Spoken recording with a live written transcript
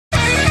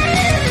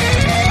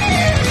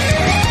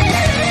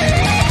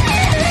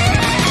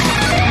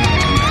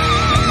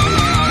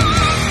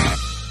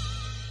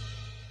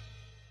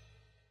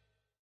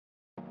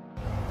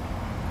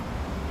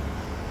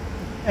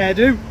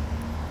hairdo.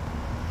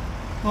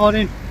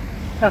 Morning,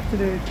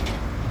 afternoon,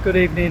 good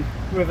evening,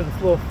 wherever the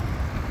fluff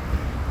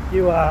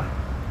you are.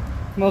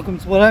 Welcome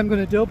to what I'm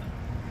going to dub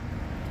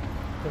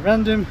the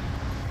Random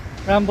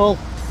Ramble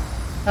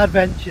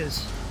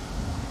Adventures.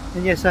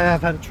 And yes, I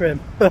have had a trim.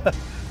 But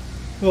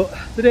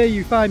today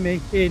you find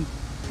me in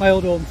my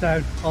old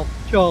hometown of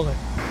Chorley,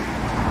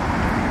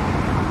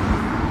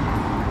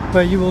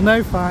 where you will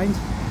now find,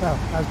 well,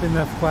 I've been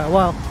there for quite a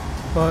while,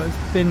 but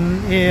it's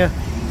been here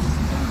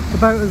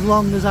about as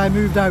long as I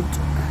moved out.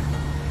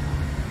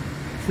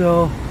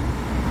 So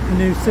the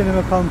new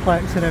cinema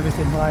complex and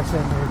everything, well, I say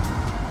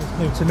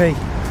new, it's new to me.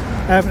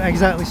 I haven't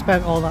exactly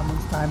spent all that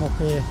much time up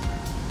here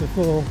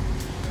before,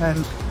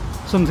 and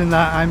something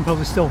that I'm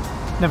probably still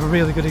never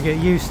really going to get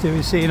used to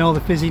is seeing all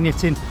the fizzy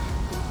knitting,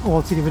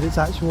 or to give it its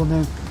actual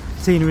name,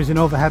 sceneries and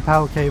overhead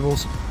power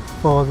cables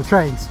for the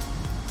trains.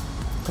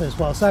 Because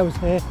whilst I was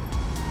here,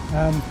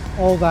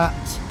 all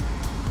that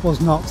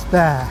was not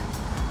there.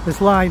 This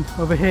line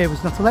over here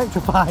was not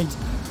electrified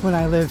when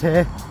I lived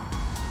here,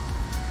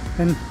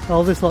 and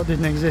all this lot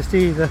didn't exist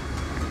either.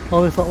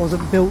 All this lot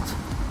wasn't built.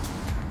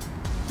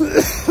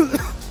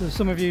 So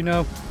some of you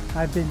know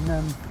I've been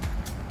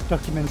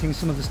documenting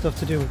some of the stuff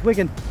to do with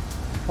Wigan,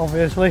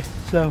 obviously.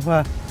 So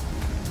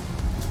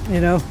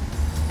you know,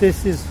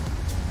 this is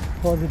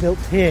what they built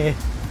here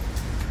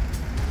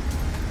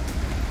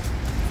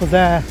for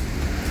their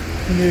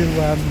new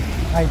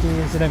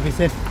ideas and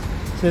everything.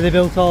 So they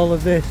built all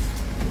of this.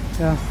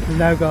 You know, we've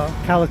now got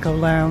Calico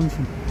Lounge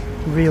and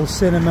real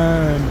cinema,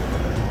 and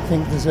I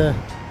think there's a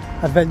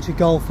adventure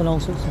golf and all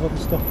sorts of other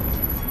stuff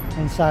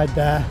inside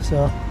there.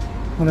 So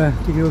I'm going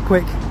to give you a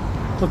quick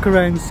look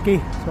around ski.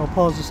 So I'll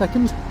pause a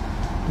second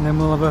and then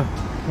we'll have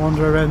a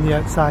wander around the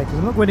outside, because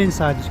I'm not going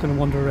inside, just going to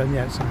wander around the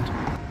outside.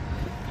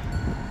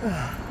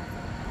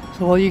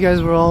 So while you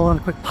guys were all on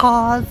a quick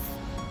pause,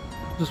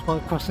 just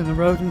while crossing the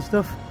road and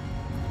stuff,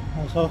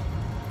 also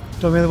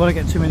don't really want to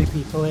get too many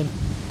people in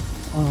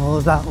on all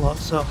of that lot.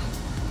 So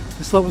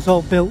this lot was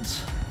all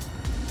built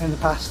in the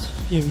past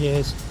few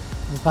years,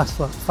 in the past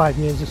like 5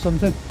 years or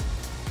something,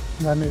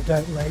 and I moved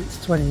out late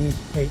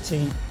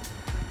 2018,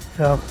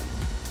 so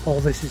all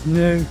this is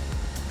new.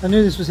 I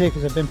knew this was here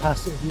because I've been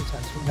past it a few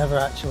times, but never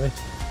actually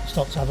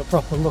stopped to have a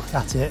proper look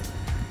at it.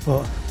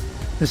 But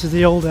this is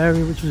the old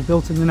area which was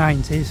built in the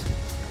 90s,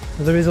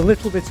 so there is a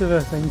little bit of a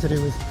thing to do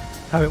with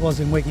how it was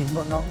in Wigan,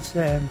 but not the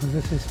same, because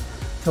this is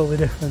totally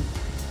different.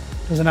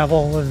 Doesn't have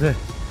all of the,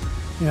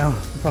 you know,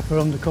 the proper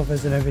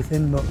undercovers and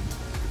everything, but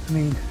I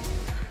mean,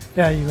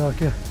 yeah, you got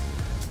like a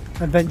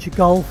adventure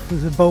golf,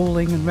 there's a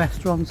bowling and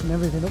restaurants and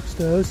everything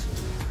upstairs,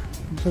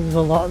 and so there's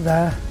a lot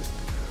there.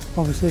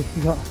 Obviously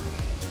you got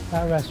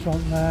that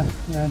restaurant there,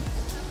 and then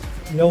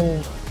the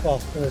old,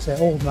 well, as I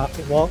say, old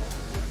Market Walk,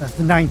 that's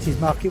the 90s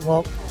Market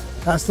Walk,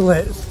 that's the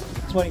latest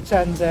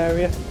 2010s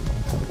area.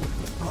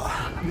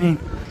 I mean,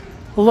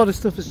 a lot of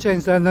stuff has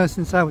changed down there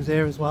since I was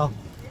here as well,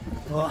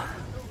 but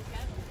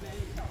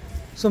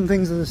some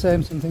things are the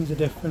same, some things are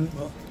different,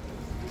 but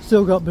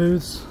still got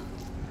booths.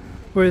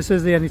 Where it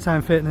says the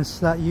Anytime Fitness,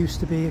 that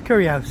used to be a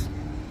curry house,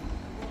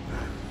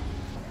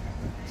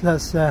 so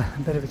that's a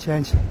bit of a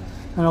change.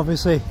 And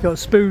obviously you've got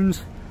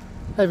spoons,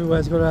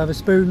 everywhere's got to have a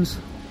spoons,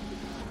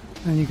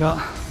 and you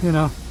got, you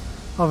know,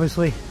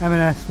 obviously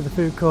M&S for the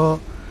food court,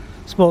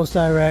 Sports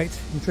Direct,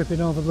 you're tripping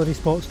over bloody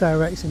Sports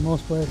Directs in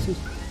most places.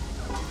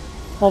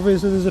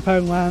 Obviously there's a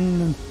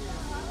Poundland and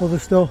other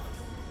stuff,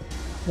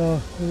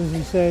 so it is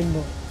insane,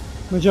 but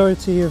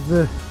majority of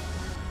the,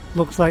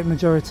 looks like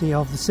majority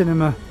of the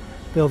cinema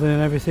building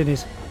and everything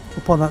is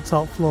up on that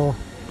top floor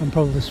and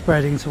probably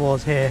spreading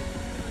towards here,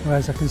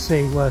 whereas I can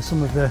see where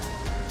some of the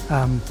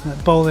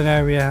bowling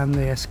area and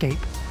the escape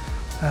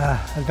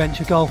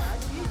adventure golf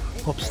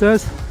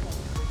upstairs.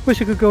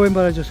 Wish I could go in,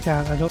 but I just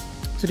can't. I don't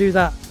to do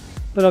that,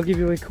 but I'll give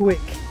you a quick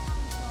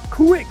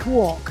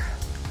walk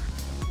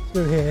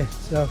through here.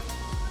 So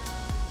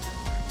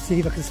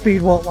see if I can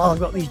speed walk while I've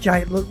got these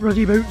giant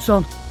ruddy boots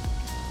on.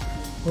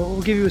 But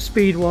we'll give you a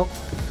speed walk,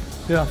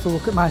 so you have to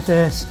look at my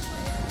face.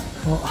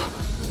 But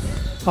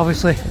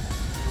obviously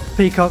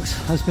Peacocks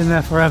has been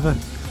there forever,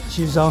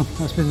 Shoes On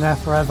has been there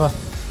forever,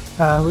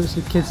 looks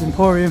like Kids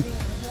Emporium,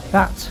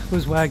 that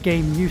was where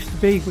Game used to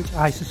be, which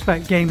I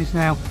suspect Game is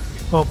now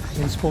up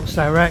in Sports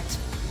Direct.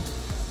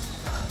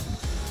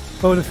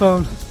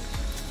 Vodafone,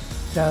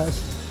 yeah,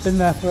 that's been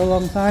there for a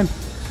long time,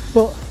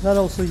 but that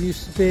also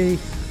used to be,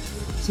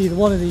 it's either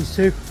one of these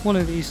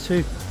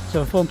two,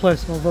 so Phone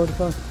Place or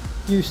Vodafone,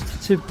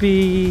 used to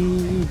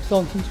be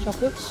Thornton's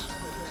Chocolates.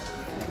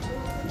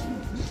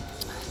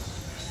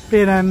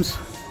 B&M's,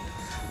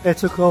 they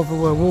took over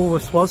where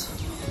Woolworths was.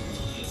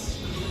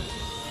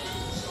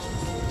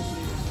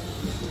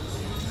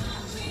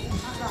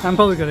 I'm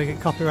probably going to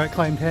get copyright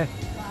claimed here,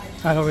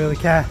 I don't really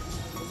care.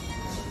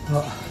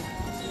 But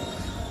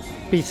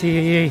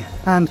BTE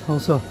and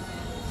also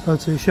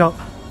O2 shop.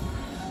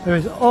 There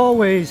is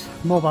always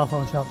mobile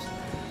phone shops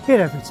in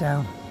every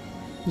town.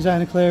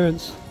 Designer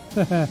clearance,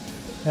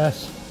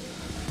 yes.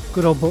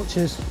 Good old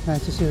butchers,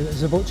 nice to see that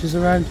there's a butchers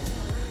around.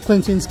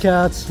 Clinton's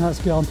cards, that's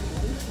gone.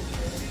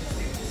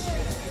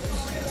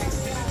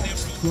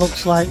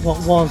 looks like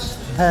what was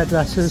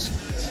hairdressers.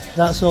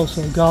 That's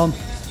also gone.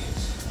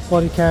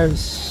 Body care is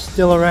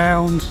still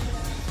around.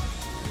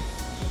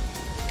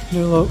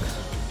 New look.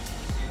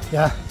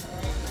 Yeah.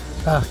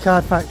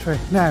 Card factory.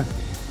 Now,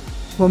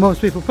 what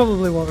most people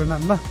probably won't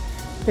remember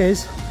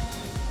is,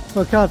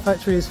 well, card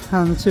factories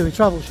and the TUI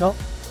travel shop,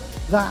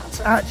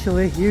 that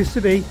actually used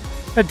to be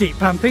a deep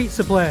pan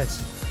pizza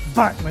place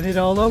back when it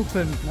all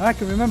opened. I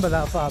can remember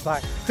that far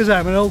back because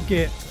I'm an old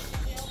git.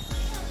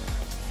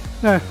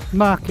 Now,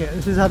 market,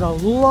 this has had a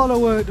lot of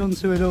work done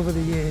to it over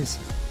the years,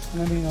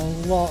 and I mean a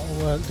lot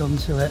of work done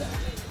to it.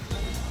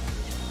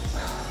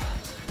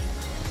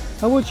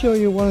 I would show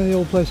you one of the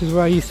old places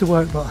where I used to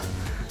work, but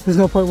there's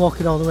no point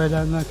walking all the way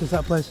down there because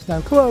that place is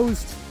now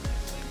closed.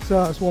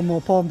 So that's one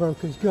more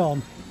pawnbroker's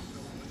gone.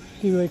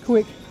 Give you a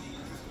quick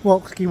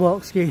walk-ski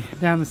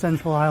down the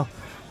central aisle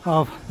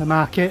of the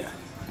market.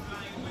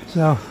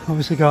 So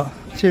obviously got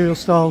cereal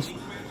stalls,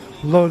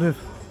 a load of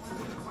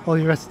all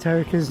your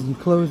esotericas and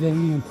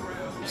clothing and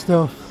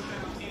stuff.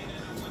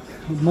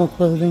 More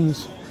clothing,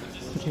 there's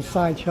little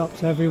side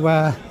shops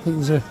everywhere. I think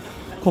there's a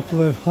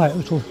couple of like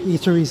little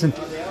eateries and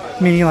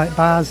mini like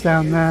bars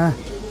down there.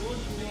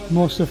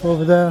 More stuff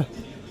over there.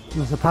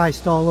 There's a pie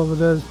stall over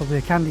there, there's probably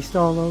a candy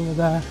stall over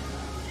there.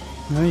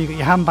 You know, you got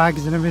your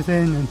handbags and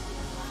everything and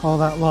all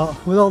that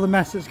lot. With all the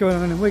mess that's going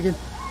on in Wigan,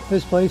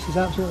 this place is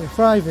absolutely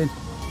thriving.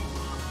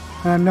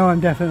 And I know I'm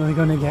definitely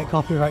going to get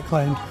copyright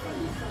claimed,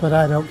 but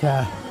I don't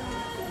care.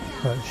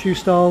 But shoe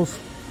stalls,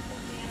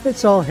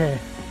 it's all here.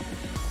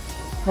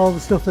 All the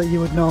stuff that you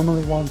would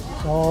normally want,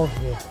 it's all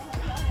here.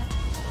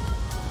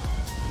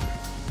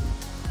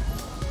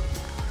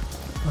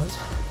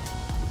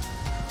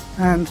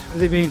 And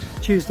with it being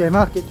Tuesday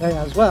market day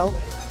as well,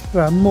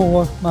 there are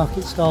more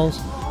market stalls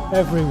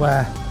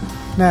everywhere.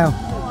 Now,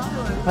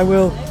 I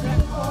will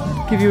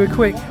give you a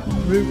quick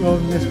route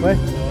rolling this way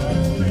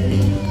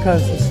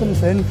because there's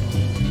something,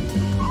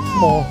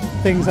 or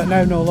things that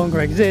now no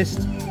longer exist,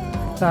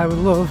 that I would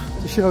love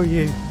to show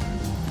you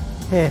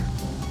here.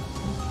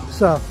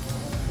 So,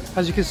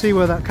 as you can see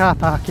where that car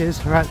park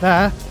is, right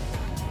there.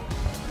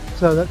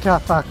 So that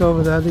car park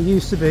over there, there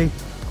used to be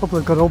a couple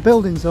of good old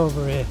buildings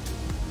over here.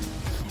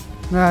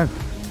 Now,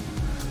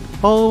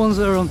 all the ones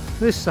that are on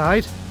this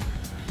side,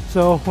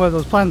 so where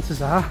those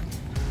planters are,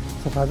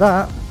 stuff like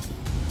that,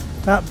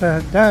 that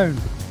burnt down.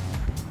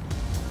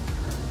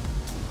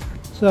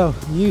 So,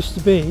 there used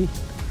to be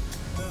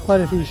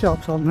quite a few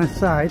shops on this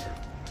side,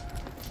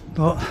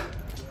 but a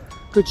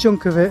good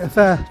chunk of it, a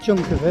fair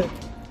chunk of it,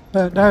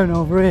 burnt down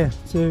over here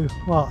to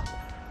what?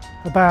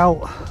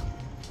 About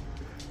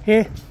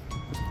here?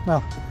 Well,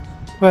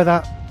 where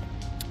that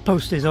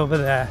post is over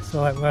there,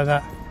 so like where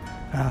that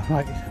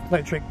like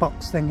electric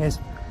box thing is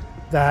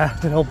there,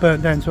 it all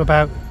burnt down to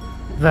about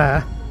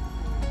there,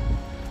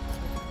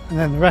 and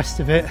then the rest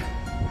of it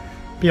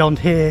beyond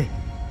here,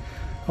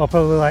 or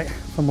probably like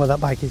from where that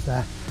bike is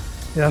there,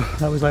 you know,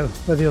 that was like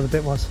where the other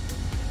bit was,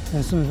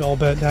 and some of it all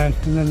burnt down,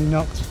 and then they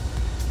knocked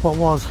what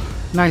was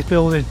a nice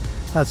building,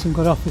 had some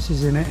good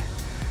offices in it,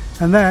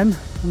 and then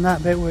from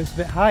that bit where it's a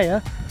bit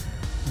higher,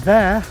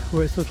 there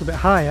where it's a little bit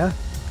higher,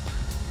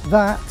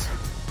 that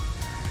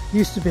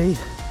used to be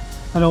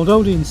an old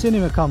Odeon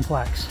cinema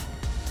complex.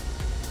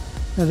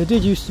 Now there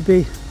did used to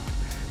be,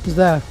 was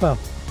there, well,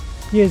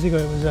 years ago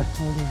it was an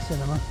Odeon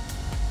cinema.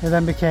 It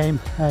then became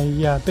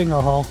a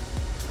bingo hall,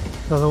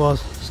 so there was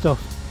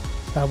stuff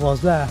that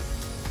was there.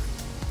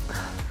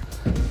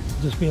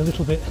 Just be a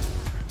little bit,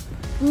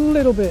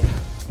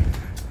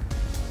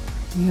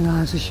 you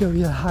know, to show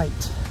you the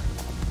height.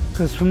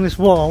 Because from this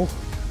wall,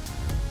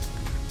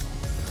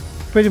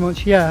 pretty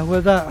much, yeah,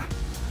 where that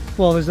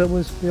wall is, that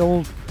was the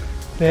old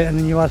bit, and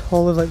then you had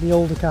all of like the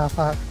older car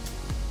park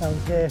that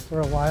was here for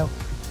a while,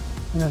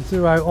 and then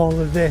throughout all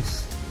of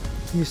this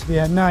used to be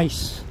a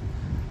nice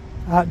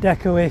Art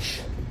Deco-ish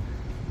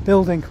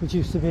building which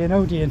used to be an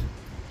Odeon,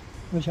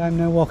 which I'm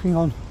now walking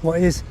on what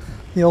is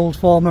the old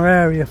former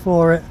area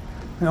for it,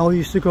 and it all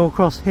used to go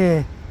across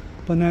here,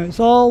 but now it's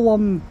all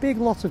one big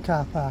lot of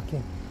car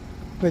parking,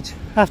 which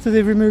after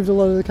they've removed a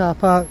lot of the car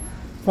park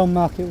from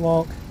Market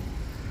Walk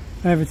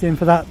and everything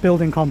for that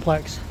building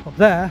complex up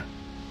there,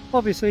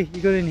 obviously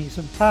you're going to need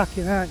some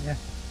parking, aren't you?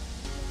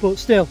 But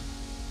still,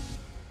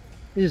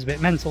 it is a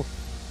bit mental.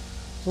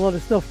 There's a lot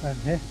of stuff around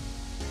here,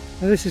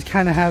 and this is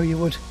kind of how you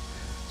would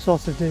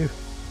sort of do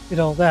it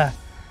all there.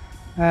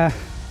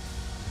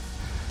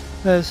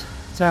 There's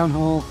Town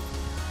Hall,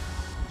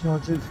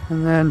 Georgian,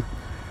 and then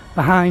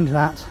behind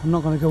that, I'm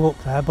not going to go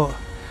up there, but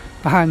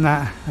behind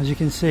that, as you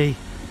can see,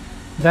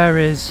 there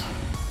is,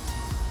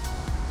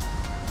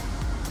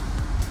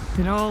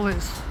 in all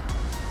its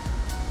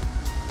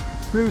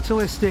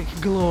brutalistic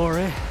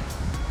glory,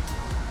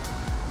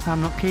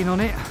 I'm not keen on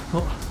it,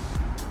 but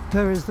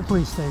there is the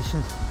police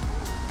station,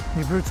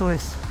 the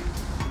brutalist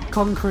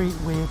concrete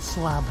weird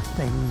slab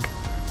thing.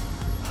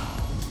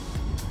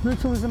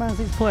 Brutalism has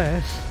its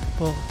place,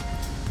 but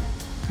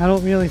I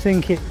don't really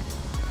think it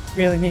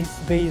really needs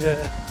to be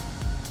there.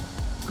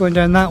 Going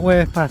down that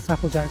way past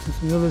Applejacks and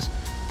some others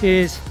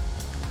is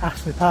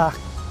Ashley Park.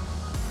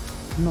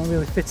 I'm not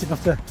really fit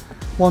enough to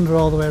wander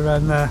all the way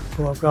around there,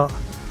 but I've got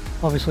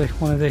obviously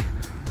one of the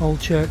old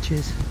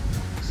churches,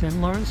 St.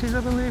 Lawrence's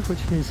I believe,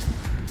 which is,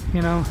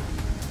 you know,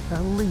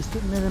 at least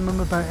at minimum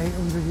about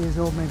 800 years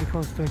old, maybe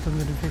close to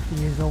 850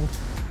 years old,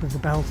 with the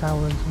bell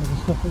tower and some of the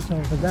stuff that's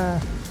over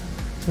there.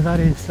 So that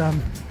is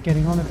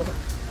getting on a bit.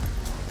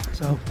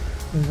 So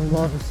there's a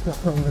lot of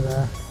stuff over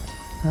there.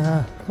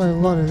 Quite a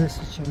lot of this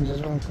has changed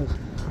as well, because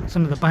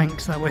some of the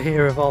banks that were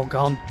here have all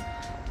gone.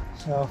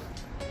 So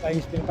that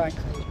used to be a bank,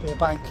 there used to be a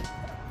bank.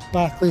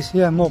 Barclays,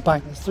 yeah, more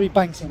bank. There's 3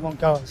 banks in one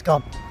go, it's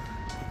gone.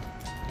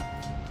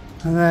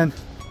 And then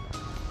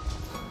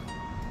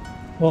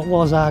what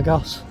was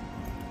Argos,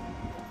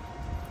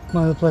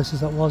 one of the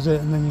places that was it,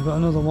 and then you've got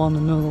another one,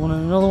 another one,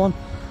 and another one.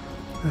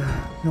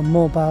 You know,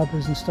 more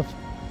barbers and stuff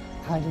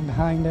hiding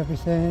behind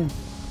everything.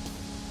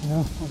 You know,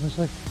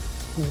 obviously,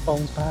 there's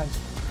Bones Pies.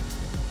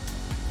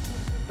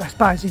 Best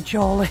Pies in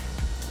Chorley.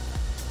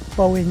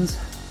 Bowens.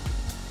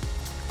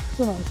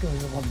 Still not as good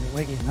as the one in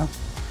Wigan, you know.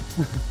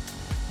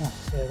 I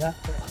have to say that,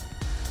 but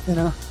you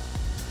know,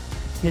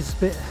 it's a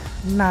bit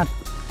mad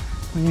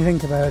when you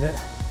think about it.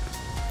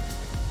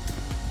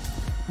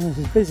 And this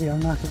is busy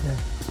on market day.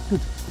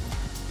 Good.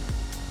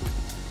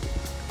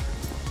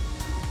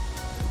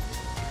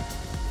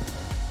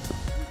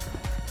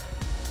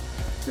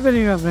 If any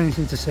of you have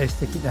anything to say,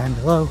 stick it down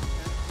below.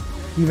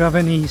 If you have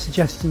any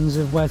suggestions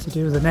of where to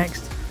do the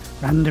next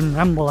random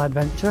ramble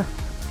adventure,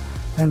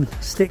 then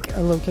stick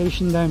a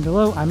location down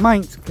below. I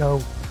might go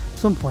at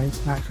some point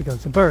and actually go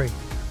to Bury.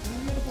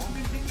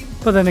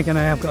 But then again,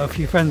 I have got a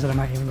few friends that I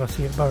might even go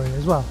see at Bury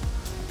as well.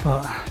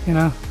 But, you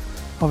know,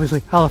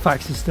 obviously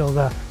Halifax is still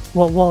there.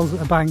 What was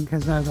a bank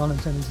has now gone and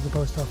turned into the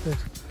post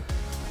office.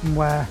 And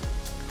where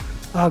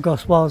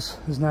Argos was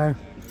has now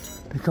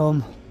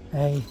become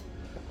a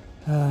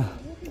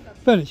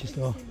furniture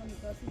store.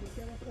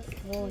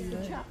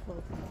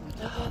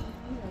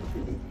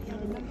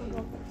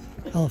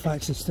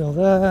 Halifax is still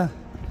there.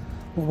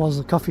 What was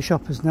the coffee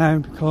shop has now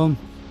become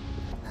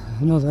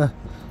another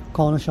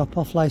corner shop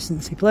off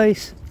licensee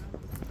place.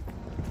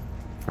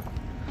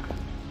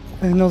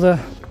 Another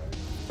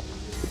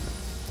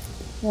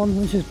one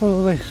which is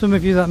probably some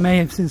of you that may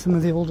have seen some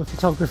of the older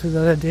photography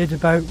that I did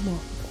about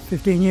what,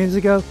 15 years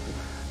ago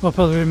will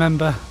probably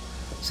remember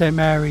St.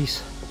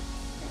 Mary's.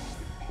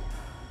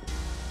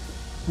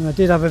 And I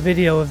did have a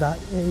video of that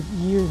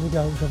years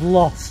ago which I've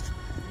lost,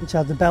 which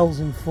had the bells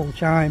in full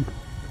chime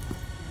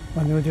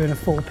when they were doing a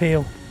full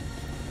peal.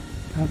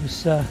 That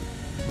was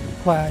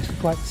quite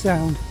the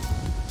sound.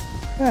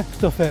 Yeah,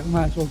 stuff it, we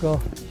might as well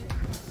go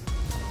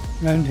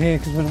around here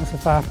because we're not so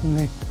far from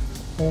the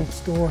old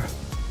store.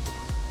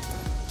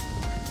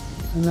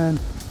 And then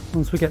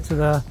once we get to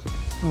there,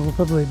 we'll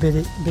probably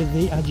bid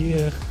the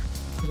adieu,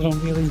 because I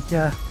don't really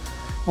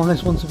want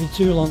this one to be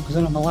too long, because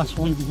I know my last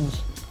one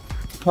was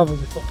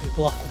probably put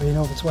people off for being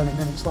over 20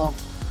 minutes long.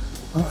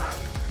 But,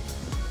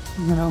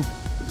 you know,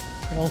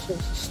 all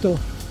sorts of stuff.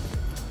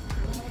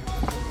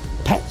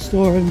 Pet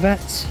store and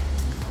vets.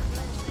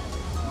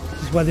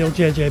 This is where the old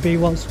JJB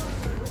was.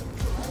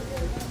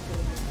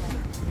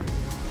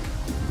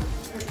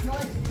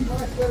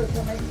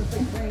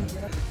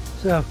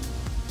 So,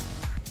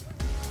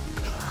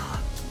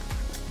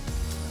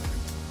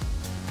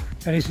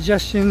 any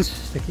suggestions,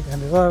 stick it down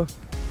below.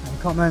 Any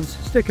comments,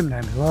 stick them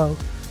down below.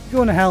 If you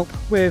want to help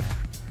with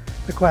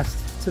the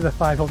quest to the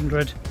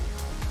 500,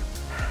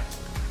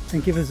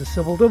 then give us a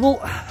double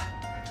double.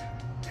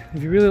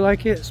 If you really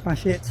like it,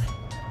 smash it.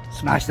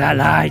 Smash that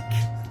like.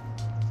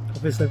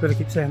 Obviously I've got to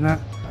keep saying that.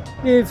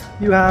 If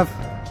you have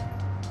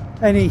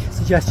any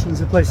suggestions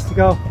of places to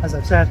go, as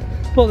I've said,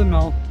 put them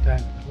all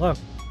down below.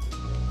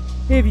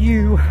 If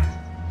you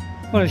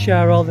want to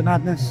share all the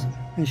madness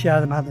and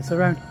share the madness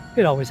around,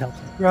 it always helps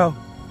it grow.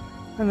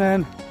 And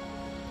then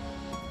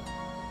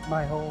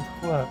my old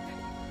work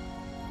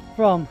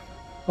from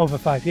over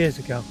 5 years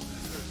ago.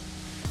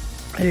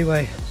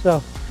 Anyway,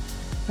 so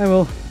I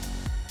will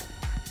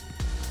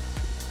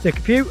take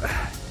a pew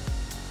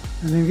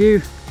and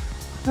review,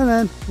 and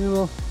then we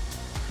will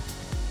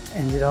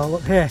end it all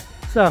up here.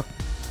 So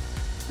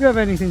if you have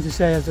anything to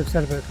say, as I've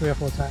said about 3 or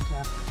 4 times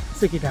now,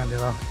 stick it down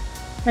below.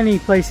 Any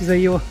places that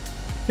you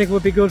think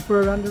would be good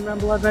for a random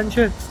ramble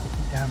adventure, stick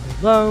it down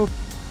below.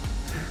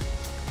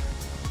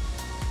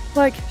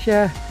 Like,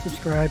 share,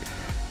 subscribe,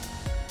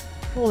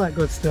 all that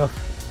good stuff.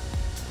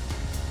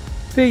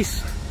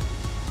 Peace.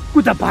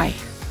 Goodbye.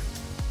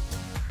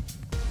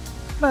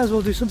 Might as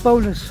well do some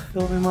bonus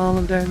filming while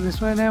I'm down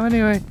this way now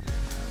anyway.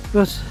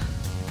 But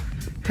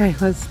hey,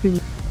 let's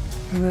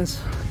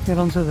get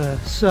onto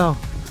this. So,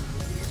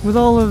 with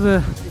all of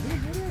the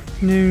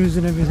news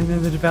and everything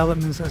and the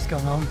developments that's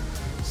gone on,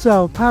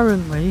 so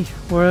apparently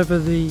wherever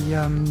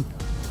the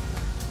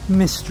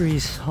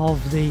mysteries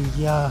of the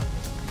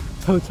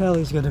hotel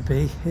is going to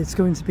be, it's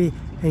going to be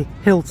a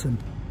Hilton.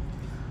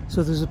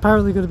 So there's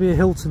apparently going to be a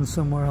Hilton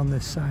somewhere on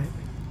this site.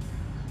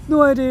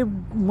 No idea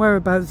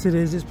whereabouts it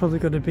is. It's probably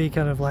going to be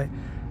kind of like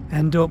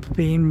end up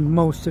being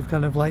most of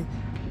kind of like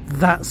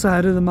that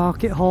side of the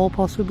market hall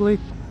possibly,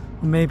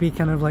 or maybe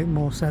kind of like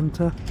more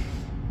centre.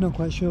 not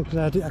quite sure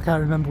because I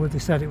can't remember what they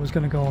said it was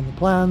going to go on the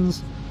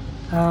plans.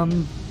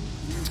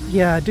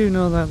 Yeah, I do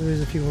know that there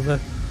is a few other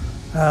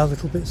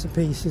little bits and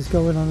pieces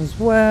going on as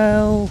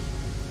well.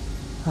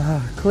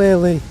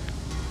 Clearly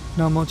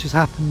not much has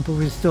happened, but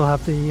we still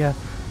have the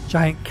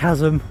giant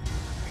chasm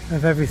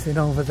of everything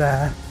over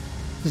there.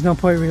 There's no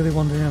point really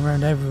wandering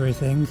around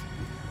everything,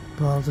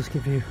 but I'll just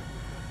give you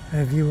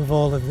a view of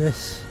all of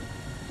this.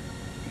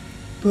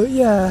 But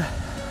yeah,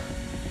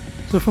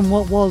 so from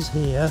what was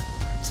here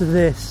to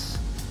this,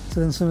 to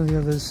then some of the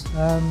others.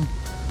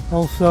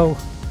 Also,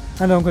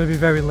 I know I'm going to be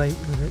very late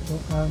with it,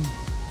 but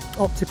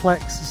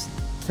Optiplex has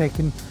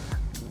taken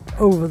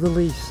over the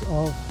lease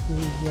of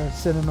the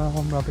cinema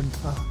on Robin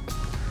Park.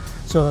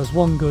 So that's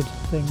one good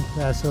thing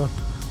there. So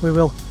we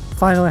will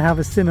finally have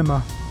a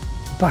cinema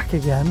back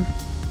again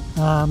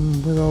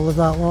with all of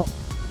that lot.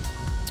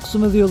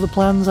 Some of the other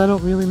plans, I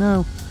don't really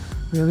know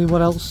really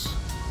what else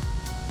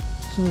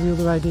some of the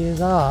other ideas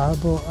are,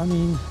 but I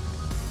mean,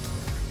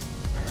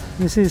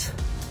 this is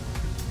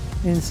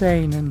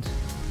insane, and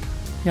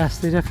yes,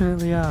 they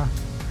definitely are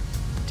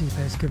deep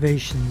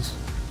excavations.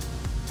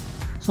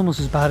 It's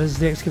almost as bad as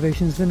the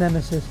excavations the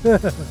Nemesis.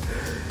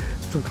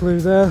 Little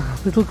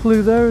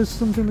clue there as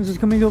something which is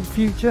coming up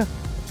future.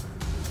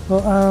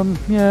 But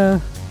yeah,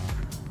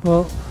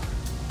 well,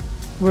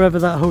 wherever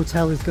that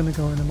hotel is going to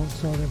go in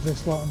amongst all of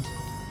this lot and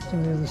some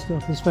of the other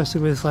stuff,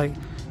 especially with, like,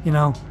 you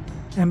know,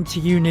 empty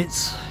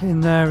units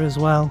in there as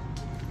well,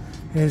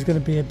 is going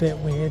to be a bit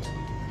weird.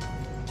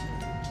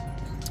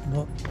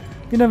 But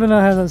you never know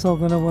how that's all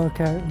going to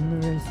work out,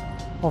 and there is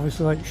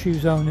obviously like Shoe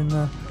Zone in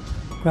the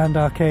Grand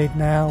Arcade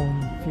now,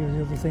 and a few of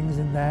the other things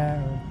in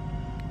there, and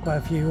quite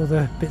a few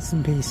other bits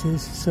and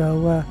pieces.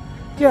 So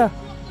yeah,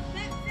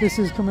 this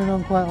is coming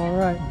on quite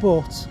alright,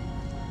 but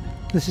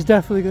this is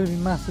definitely going to be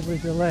massively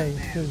delayed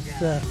because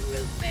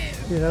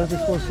you know,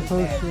 this was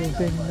supposed to have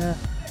been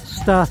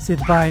started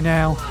by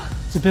now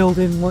to build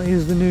in what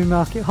is the new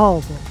Market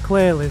Hall, but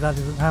clearly that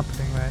isn't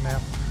happening right now.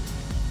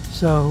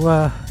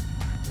 So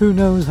who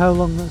knows how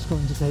long that's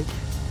going to take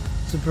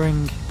to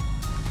bring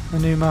a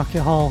new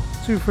Market Hall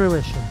to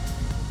fruition.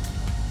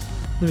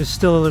 There is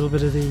still a little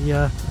bit of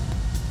the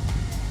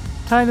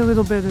tiny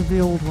little bit of the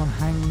old one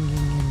hanging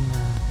in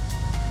there.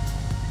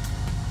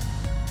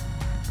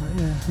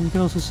 But yeah, and you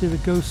can also see the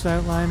ghost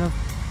outline of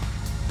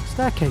the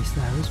staircase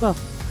there as well.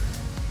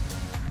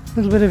 A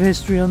little bit of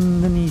history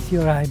underneath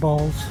your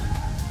eyeballs.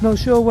 Not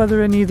sure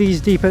whether any of these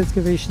deep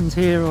excavations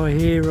here or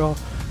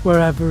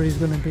wherever is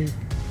going to be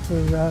for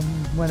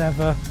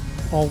whenever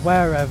or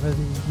wherever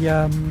the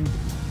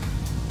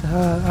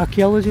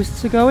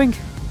archaeologists are going.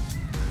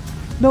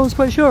 No one's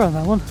quite sure on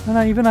that one,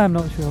 and even I'm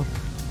not sure.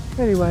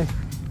 Anyway,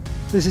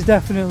 this is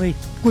definitely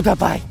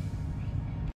goodbye.